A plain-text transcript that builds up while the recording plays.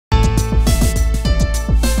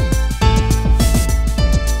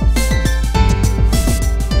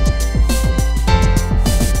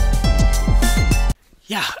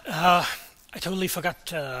I totally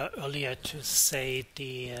forgot earlier to say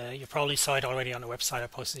you probably saw it already on the website I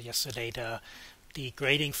posted yesterday. The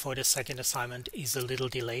grading for the second assignment is a little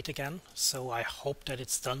delayed again, so I hope that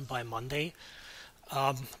it's done by Monday.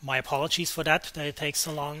 My apologies for that it takes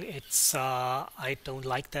so long. I don't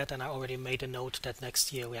like that, and I already made a note that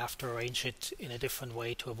next year we have to arrange it in a different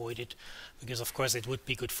way to avoid it, because of course it would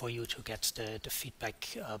be good for you to get the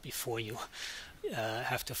feedback before you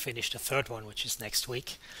have to finish the third one, which is next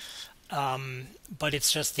week. But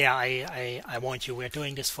it's just, yeah, I warned you, we're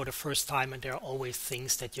doing this for the first time, and there are always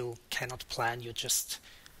things that you cannot plan. You just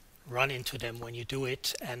run into them when you do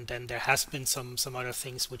it, and then there has been some other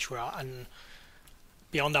things which were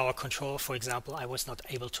beyond our control. For example, I was not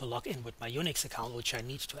able to log in with my Unix account, which I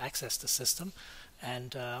need to access the system.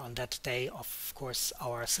 And on that day, of course,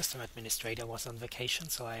 our system administrator was on vacation,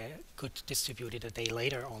 so I could distribute it a day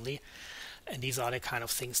later only. And these are the kind of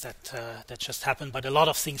things that just happened. But a lot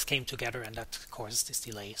of things came together, and that caused this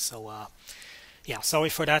delay. So yeah, sorry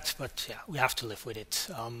for that, but yeah, we have to live with it.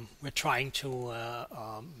 We're trying to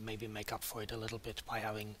maybe make up for it a little bit by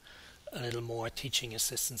having a little more teaching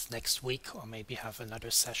assistants next week, or maybe have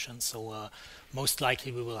another session. So most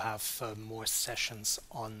likely we will have more sessions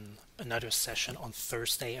on another session on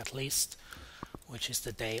Thursday at least, which is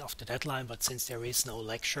the day of the deadline. But since there is no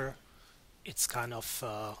lecture, it's kind of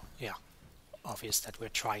yeah, obvious that we're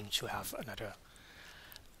trying to have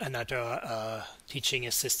another teaching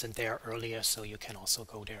assistant there earlier, so you can also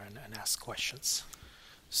go there and ask questions.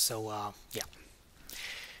 So yeah.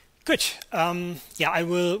 Good. Yeah,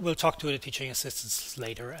 we'll talk to the teaching assistants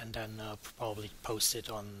later, and then probably post it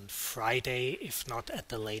on Friday. If not, at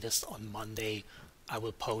the latest on Monday, I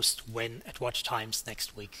will post at what times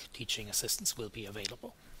next week teaching assistants will be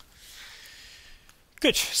available.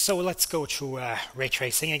 Good. So let's go to ray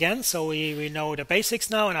tracing again. So we know the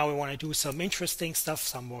basics now, and now we want to do some interesting stuff,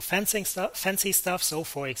 some more fancy stuff. So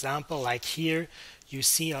for example, like here, you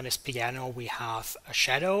see on this piano we have a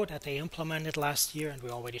shadow that they implemented last year, and we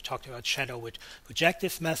already talked about shadow with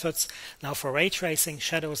projective methods. Now for ray tracing,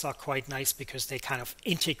 shadows are quite nice because they kind of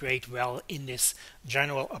integrate well in this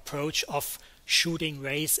general approach of shooting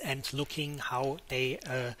rays and looking how they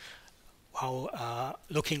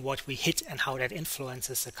looking what we hit and how that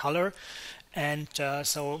influences the color. And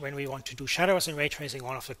so when we want to do shadows in ray tracing,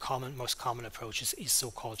 one of the most common approaches is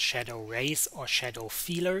so-called shadow rays or shadow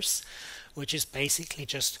feelers, which is basically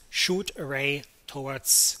just shoot a ray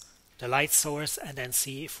towards the light source and then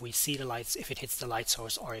see if we see the lights, if it hits the light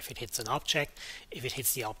source or if it hits an object. If it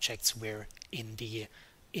hits the objects, we're in the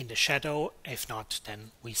shadow. If not,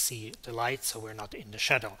 then we see the light, so we're not in the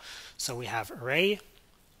shadow. So we have a ray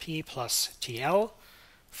P plus TL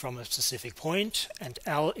from a specific point, and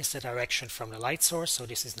L is the direction from the light source. So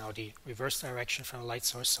this is now the reverse direction from the light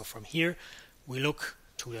source. So from here we look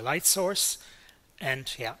to the light source,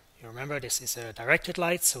 and yeah, you remember this is a directed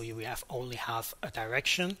light, so we only have a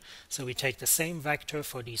direction. So we take the same vector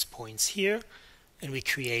for these points here and we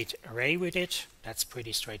create a ray with it. That's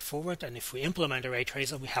pretty straightforward. And if we implement a ray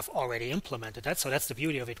tracer, we have already implemented that. So that's the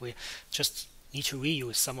beauty of it. We just need to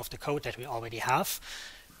reuse some of the code that we already have.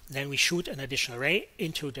 Then we shoot an additional ray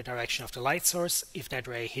into the direction of the light source. If that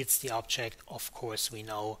ray hits the object, of course we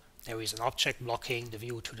know there is an object blocking the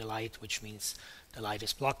view to the light, which means the light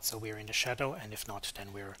is blocked, so we're in the shadow. And if not, then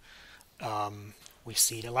we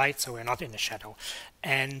see the light, so we're not in the shadow.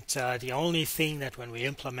 And the only thing that when we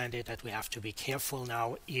implement it that we have to be careful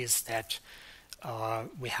now is that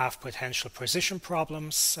we have potential precision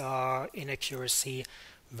problems, inaccuracy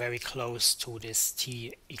very close to this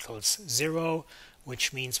t equals 0,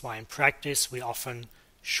 which means why in practice we often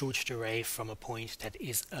shoot the ray from a point that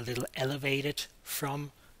is a little elevated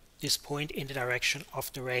from this point in the direction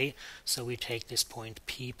of the ray. So we take this point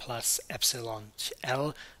P plus epsilon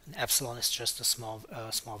L, and epsilon is just a small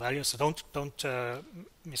value. So don't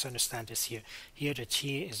misunderstand this here. Here the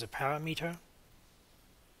T is a parameter,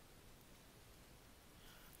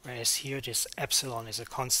 whereas here this epsilon is a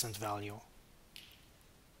constant value.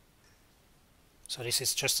 So this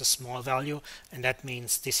is just a small value, and that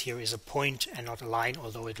means this here is a point and not a line,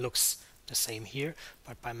 although it looks the same here.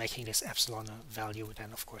 But by making this epsilon a value,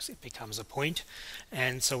 then of course it becomes a point.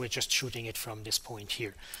 And so we're just shooting it from this point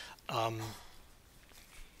here. Yeah.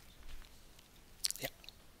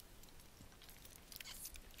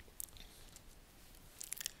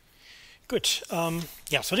 Good.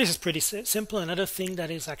 Yeah, so this is pretty simple. Another thing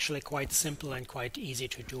that is actually quite simple and quite easy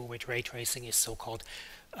to do with ray tracing is so-called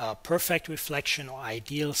perfect reflection or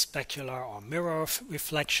ideal specular or mirror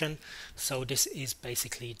reflection. So this is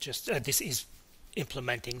basically just this is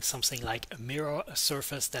implementing something like a mirror, a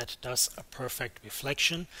surface that does a perfect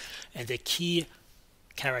reflection. And the key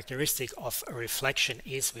characteristic of a reflection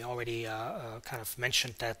is, we already kind of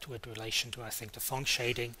mentioned that with relation to, I think, the Phong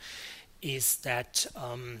shading, is that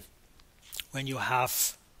when you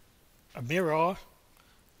have a mirror,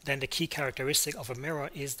 then the key characteristic of a mirror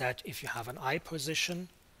is that if you have an eye position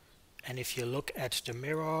and if you look at the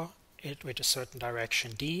mirror with a certain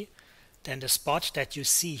direction d, then the spot that you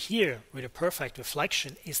see here with a perfect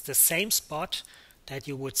reflection is the same spot that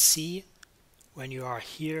you would see when you are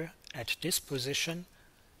here at this position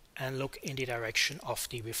and look in the direction of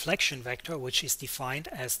the reflection vector, which is defined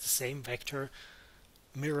as the same vector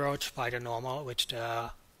mirrored by the normal with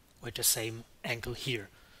the same angle here.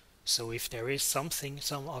 So if there is some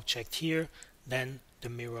object here, then the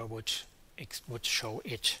mirror would show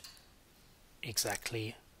it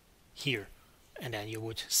exactly here, and then you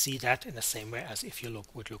would see that in the same way as if you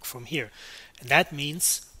would look from here. And that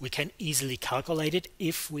means we can easily calculate it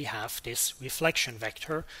if we have this reflection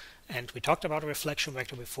vector. And we talked about a reflection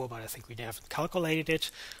vector before, but I think we haven't calculated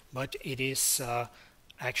it. But it is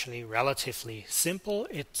actually relatively simple.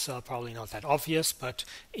 It's probably not that obvious, but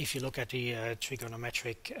if you look at the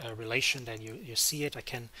trigonometric relation, then you see it.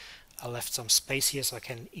 I left some space here so I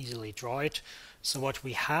can easily draw it. So what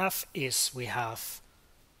we have is we have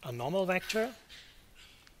a normal vector,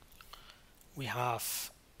 we have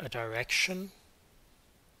a direction,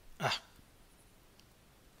 a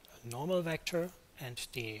normal vector and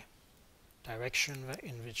the direction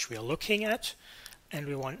in which we are looking at, and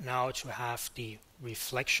we want now to have the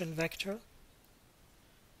reflection vector,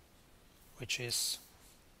 which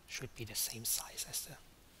should be the same size as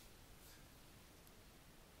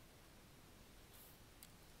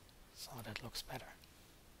so that looks better.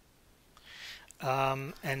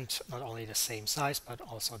 And not only the same size, but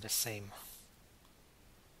also the same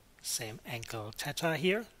angle theta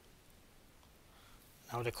here.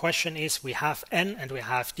 Now the question is, we have n and we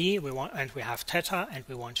have d, and we have theta, and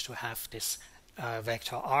we want to have this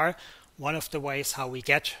vector r. One of the ways how we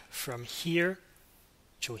get from here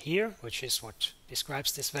to here, which is what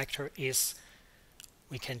describes this vector, is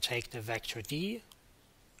we can take the vector d,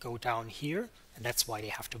 go down here, and that's why they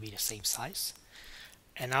have to be the same size.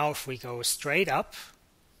 And now if we go straight up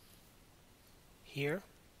here,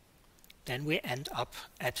 then we end up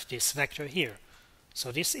at this vector here.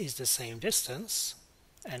 So this is the same distance,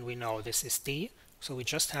 and we know this is d, so we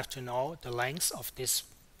just have to know the length of this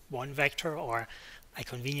one vector, or I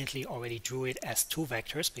conveniently already drew it as two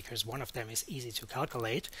vectors because one of them is easy to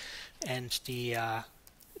calculate. And the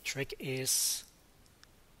trick is,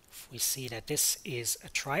 if we see that this is a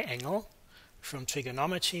triangle, from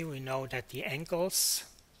trigonometry we know that the angles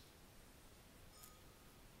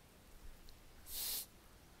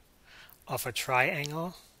of a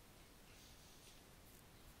triangle,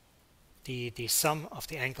 the sum of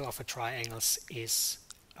the angle of a triangles is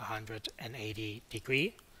 180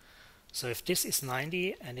 degrees. So if this is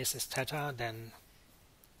 90 and this is theta, then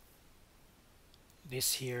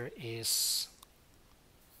this here is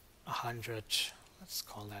 100, let's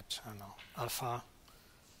call that, I don't know, alpha.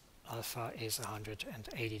 Alpha is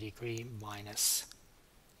 180 degrees minus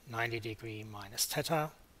 90 degrees minus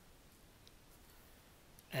theta.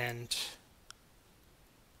 And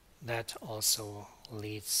that also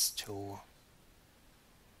leads to,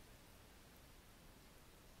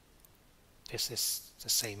 this is the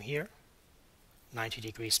same here, 90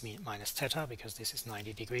 degrees minus theta, because this is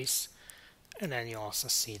 90 degrees. And then you also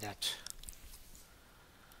see that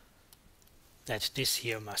this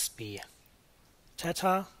here must be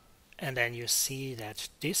theta. And then you see that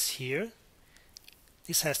this here,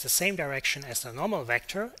 this has the same direction as the normal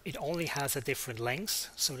vector. It only has a different length.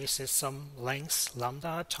 So this is some length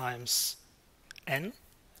lambda times n,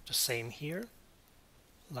 the same here,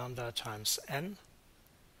 lambda times n.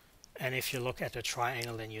 And if you look at the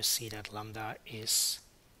triangle, then you see that lambda is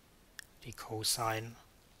the cosine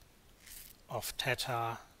of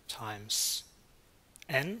theta times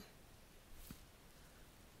n.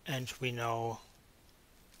 And we know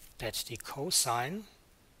that the cosine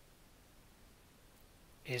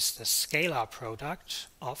is the scalar product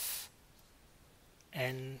of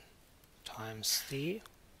n times d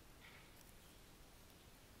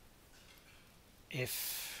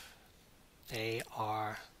if they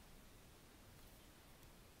are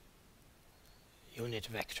unit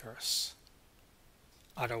vectors.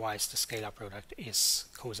 Otherwise, the scalar product is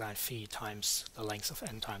cosine phi times the length of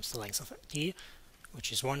n times the length of d,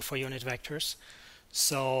 which is 1 for unit vectors.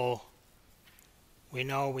 So we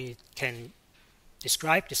know we can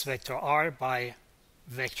describe this vector r by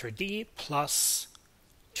vector d plus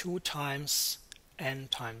 2 times n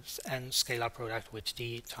scalar product with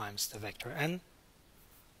d times the vector n.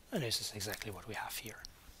 And this is exactly what we have here.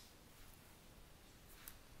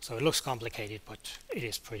 So it looks complicated, but it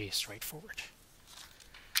is pretty straightforward.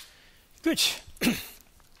 Good.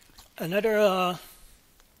 Another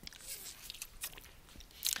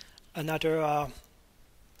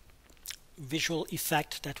visual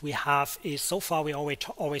effect that we have is, so far we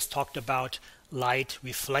always talked about light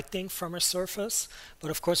reflecting from a surface, but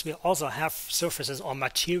of course we also have surfaces or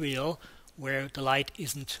material where the light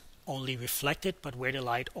isn't only reflected, but where the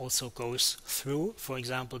light also goes through. For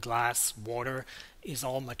example, glass, water is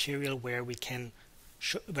all material where we can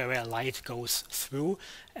where light goes through.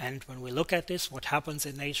 And when we look at this, what happens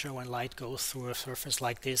in nature when light goes through a surface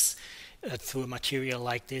like this, through a material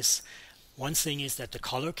like this? One thing is that the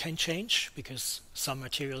color can change, because some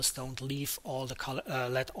materials don't leave all the color,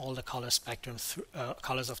 let all the color spectrum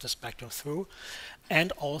colors of the spectrum through,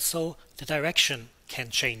 and also the direction can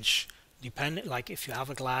change. Depending, like if you have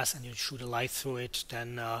a glass and you shoot a light through it,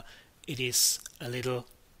 then it is a little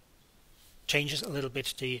changes a little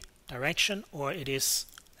bit the direction, or it is,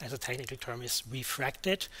 as a technical term, is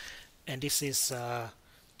refracted, and this is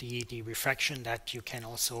the refraction that you can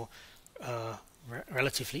also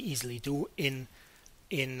relatively easily do in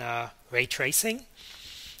ray tracing.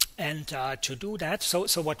 And to do that, so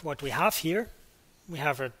what we have here, we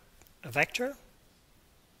have a vector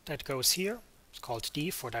that goes here. It's called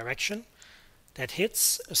D for direction, that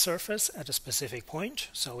hits a surface at a specific point.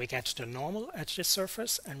 So we get the normal at this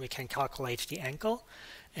surface, and we can calculate the angle.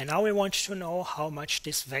 And now we want to know how much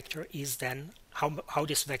this vector is then, how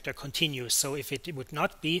this vector continues. So if it would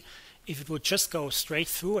not be, if it would just go straight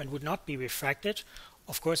through and would not be refracted,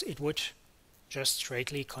 of course it would just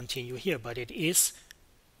straightly continue here, but it is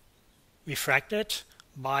refracted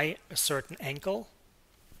by a certain angle.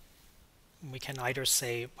 We can either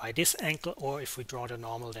say by this angle, or if we draw the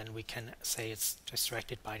normal, then we can say it's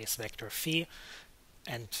distracted by this vector phi.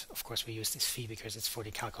 And of course we use this phi because it's for the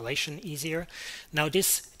calculation easier. Now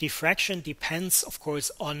this diffraction depends, of course,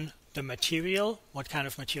 on the material, what kind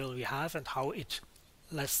of material we have and how it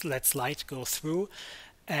lets light go through,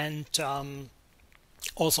 and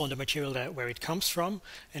also on the material where it comes from.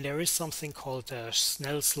 And there is something called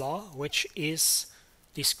Snell's law, which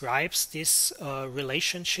describes this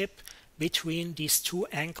relationship between these two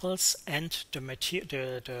angles and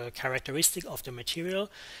the characteristic of the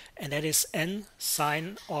material, and that is n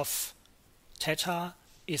sine of theta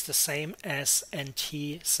is the same as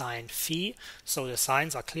nt sine phi. So the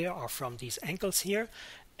signs are clear, are from these angles here,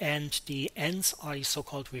 and the n's are the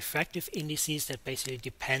so-called refractive indices that basically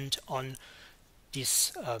depend on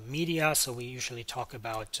this media. So we usually talk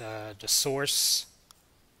about the source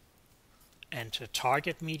and the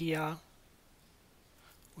target media,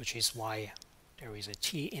 which is why there is a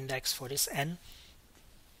T index for this n.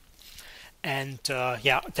 And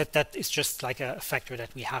yeah, that is just like a factor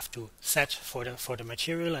that we have to set for the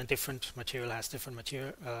material, and different material has different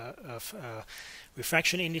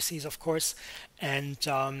refraction indices, of course. And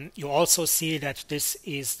you also see that this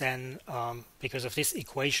is then, because of this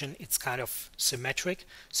equation, it's kind of symmetric.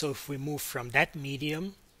 So if we move from that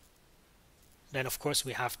medium, then of course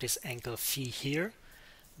we have this angle phi here.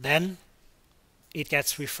 Then it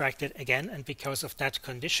gets refracted again, and because of that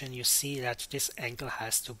condition, you see that this angle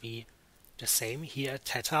has to be the same here,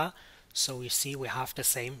 theta. So we see we have the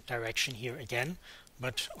same direction here again,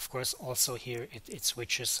 but of course also here it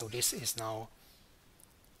switches. So this is now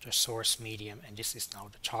the source medium, and this is now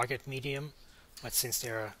the target medium. But since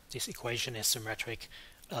this equation is symmetric,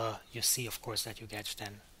 you see, of course, that you get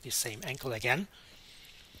then the same angle again.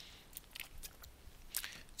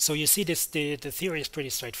 So you see this, the theory is pretty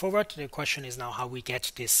straightforward. The question is now how we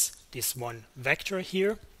get this one vector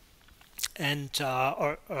here, and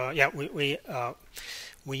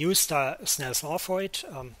we used Snell's law for it.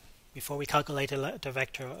 Before we calculated the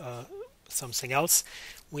vector, something else.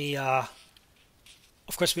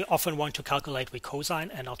 Of course, we often want to calculate with cosine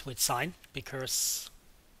and not with sine, because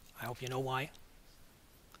I hope you know why.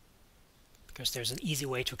 Because there's an easy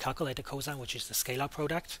way to calculate the cosine, which is the scalar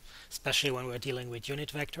product, especially when we're dealing with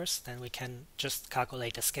unit vectors. Then we can just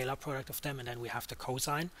calculate the scalar product of them, and then we have the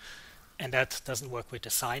cosine, and that doesn't work with the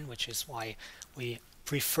sine, which is why we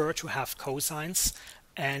prefer to have cosines.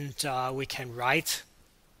 And we can write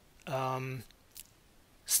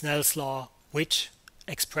Snell's law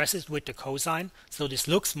express it with the cosine. So this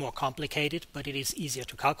looks more complicated, but it is easier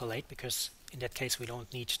to calculate, because in that case we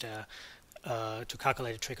don't need to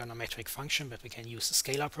calculate a trigonometric function, but we can use the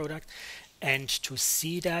scalar product. And to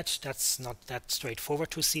see that's not that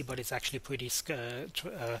straightforward to see, but it's actually pretty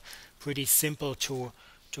simple to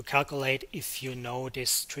calculate if you know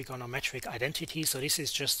this trigonometric identity. So this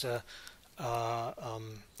is just a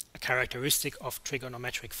characteristic of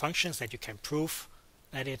trigonometric functions that you can prove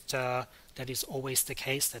that that is always the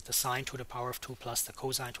case, that the sine to the power of 2 plus the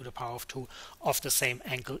cosine to the power of 2 of the same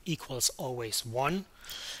angle equals always 1.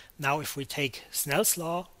 Now if we take Snell's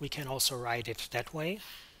law, we can also write it that way.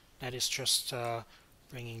 That is just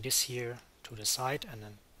bringing this here to the side and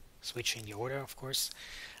then switching the order, of course.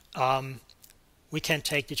 We can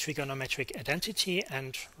take the trigonometric identity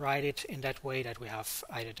and write it in that way, that we have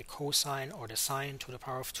either the cosine or the sine to the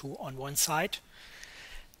power of 2 on one side.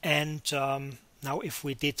 And now if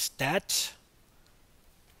we did that,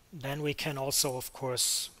 then we can also, of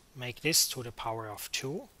course, make this to the power of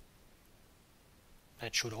 2.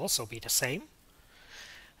 That should also be the same.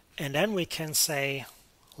 And then we can say,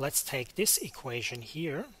 let's take this equation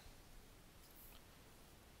here,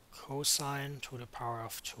 cosine to the power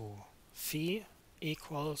of 2 phi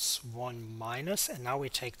equals 1 minus, and now we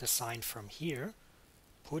take the sine from here,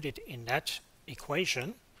 put it in that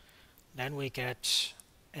equation, then we get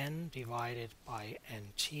n divided by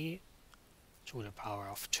nt to the power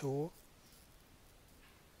of 2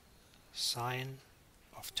 sine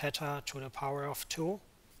of theta to the power of 2.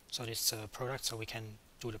 So this is a product, so we can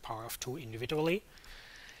do the power of 2 individually.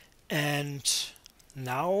 And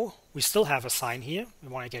now we still have a sign here. We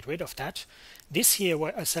want to get rid of that. This here,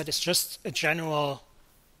 what I said, is just a general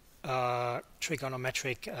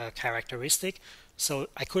trigonometric characteristic. So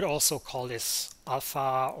I could also call this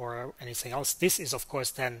alpha or anything else. This is, of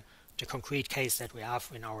course, then the concrete case that we have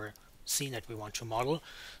in our scene that we want to model.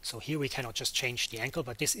 So here we cannot just change the angle,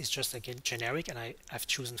 but this is just again generic, and I've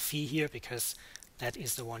chosen phi here because that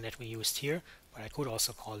is the one that we used here. But I could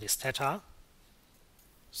also call this theta.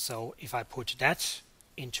 So if I put that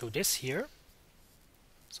into this here,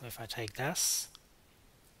 so if I take this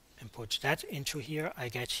and put that into here, I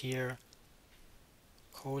get here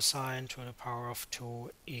cosine to the power of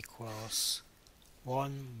 2 equals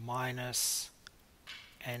 1 minus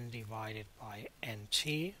n divided by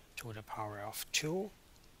nt to the power of 2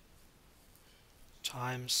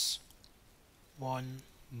 times 1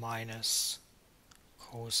 minus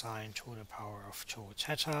cosine to the power of 2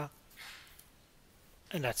 theta.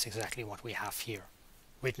 And that's exactly what we have here,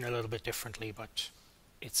 written a little bit differently, but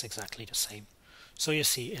it's exactly the same. So you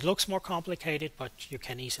see, it looks more complicated, but you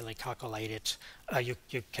can easily calculate it. You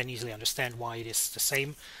can easily understand why it is the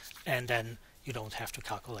same, and then you don't have to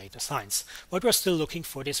calculate the signs. But we're still looking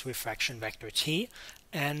for this refraction vector t.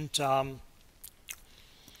 And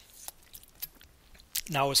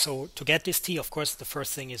now, so to get this t, of course, the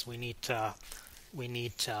first thing is we need the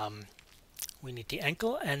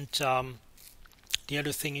angle, and the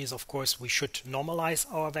other thing is, of course, we should normalize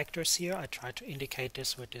our vectors here. I try to indicate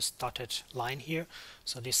this with this dotted line here.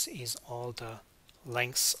 So this is all the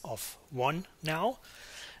lengths of 1 now.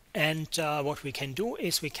 And what we can do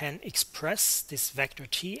is we can express this vector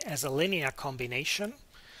t as a linear combination.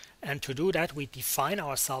 And to do that, we define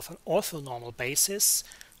ourselves an orthonormal basis.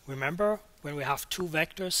 Remember, when we have two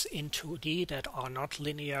vectors in 2D that are not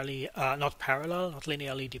linearly, not parallel, not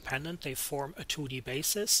linearly dependent, they form a 2D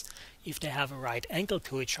basis. If they have a right angle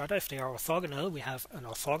to each other, if they are orthogonal, we have an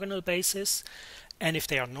orthogonal basis. And if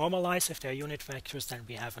they are normalized, if they are unit vectors, then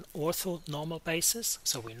we have an orthonormal basis.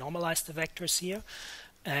 So we normalize the vectors here.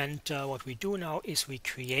 And what we do now is we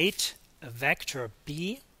create a vector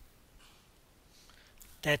b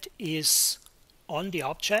that is on the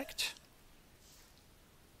object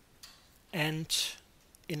and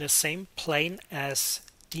in the same plane as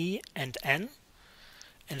d and n.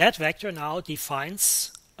 And that vector now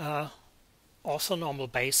defines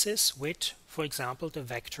orthonormal basis with, for example, the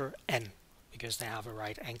vector n, because they have a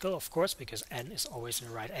right angle, of course, because n is always in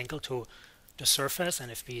a right angle to the surface,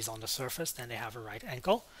 and if b is on the surface, then they have a right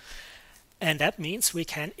angle. And that means we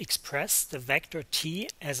can express the vector t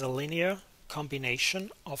as a linear combination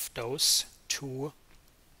of those two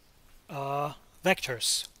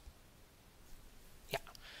vectors. Yeah,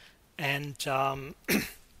 and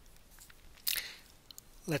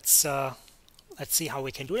let's see how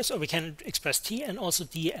we can do this. So we can express t and also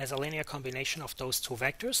d as a linear combination of those two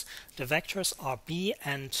vectors. The vectors are b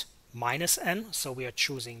and minus n, so we are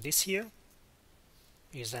choosing this here,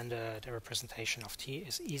 because then the representation of t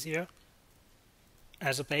is easier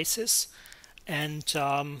as a basis. And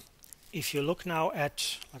if you look now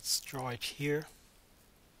at, let's draw it here,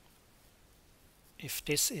 if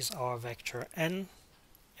this is our vector n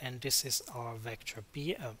and this is our vector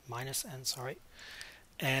b, minus n, sorry,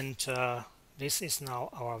 and this is now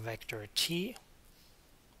our vector t,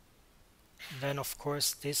 then of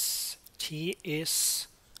course this t is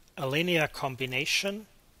a linear combination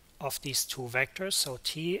of these two vectors. So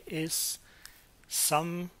t is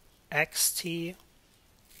sum xt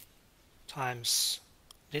times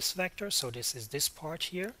this vector, so this is this part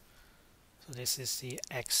here, So this is the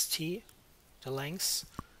xt, the length,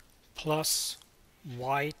 plus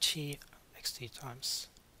yt, xt times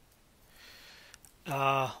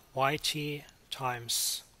yt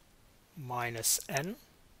times minus n.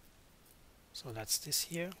 So that's this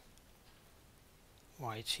here,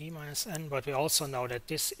 yt minus n. But we also know that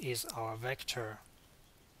this is our vector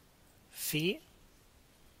phi.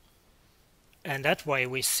 And that way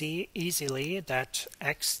we see easily that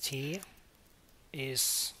xt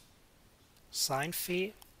is sine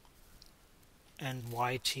phi and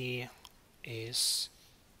yt is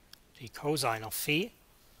the cosine of phi,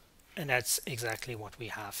 and that's exactly what we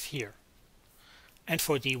have here. And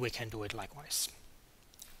for d we can do it likewise.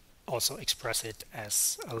 Also express it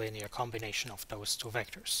as a linear combination of those two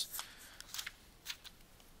vectors.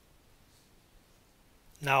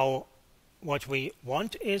 Now what we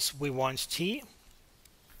want is we want t,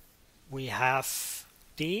 we have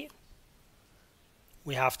d,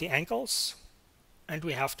 we have the angles, and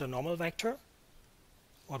we have the normal vector.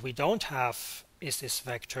 What we don't have is this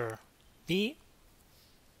vector b,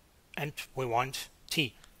 and we want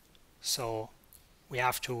t. So we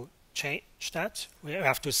have to change that. We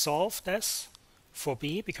have to solve this for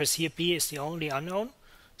b, because here b is the only unknown.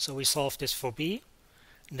 So we solve this for b.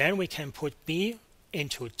 Then we can put b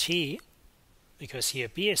into t, because here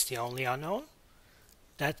b is the only unknown.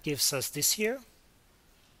 That gives us this here.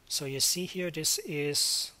 So you see here, this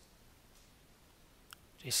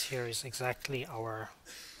here is exactly our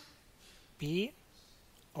b.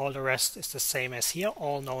 All the rest is the same as here,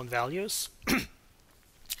 all known values.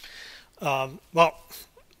 Well,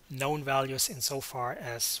 known values insofar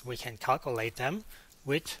as we can calculate them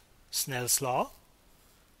with Snell's law.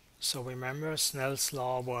 So remember, Snell's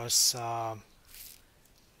law was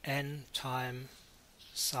n times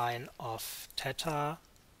sine of theta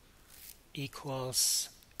equals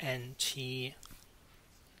nt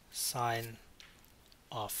sine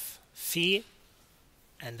of phi,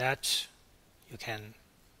 and that you can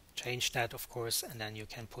change that, of course, and then you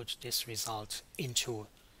can put this result into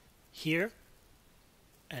here,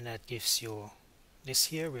 and that gives you this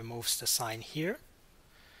here, removes the sign here.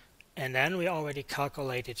 And then we already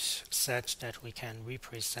calculated, said that we can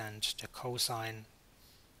represent the cosine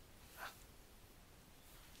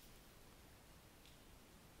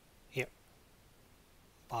here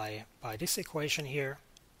by this equation here,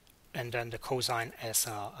 and then the cosine as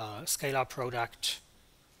a scalar product,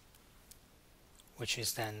 which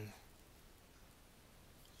is then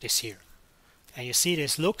this here. And you see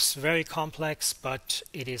this looks very complex, but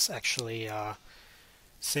it is actually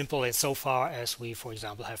simple insofar as we, for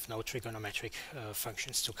example, have no trigonometric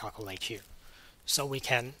functions to calculate here. So we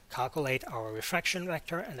can calculate our refraction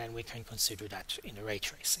vector, and then we can consider that in the ray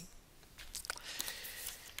tracing.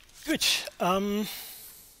 Good. Are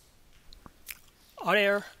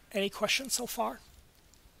there any questions so far?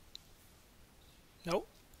 No?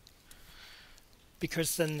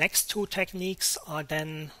 Because the next two techniques are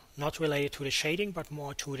then not related to the shading, but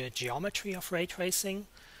more to the geometry of ray tracing.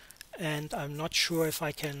 And I'm not sure if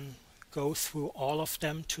I can go through all of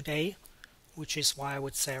them today, which is why I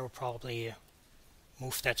would say I'll probably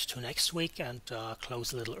move that to next week and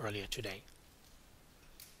close a little earlier today.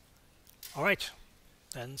 All right,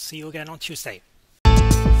 then see you again on Tuesday.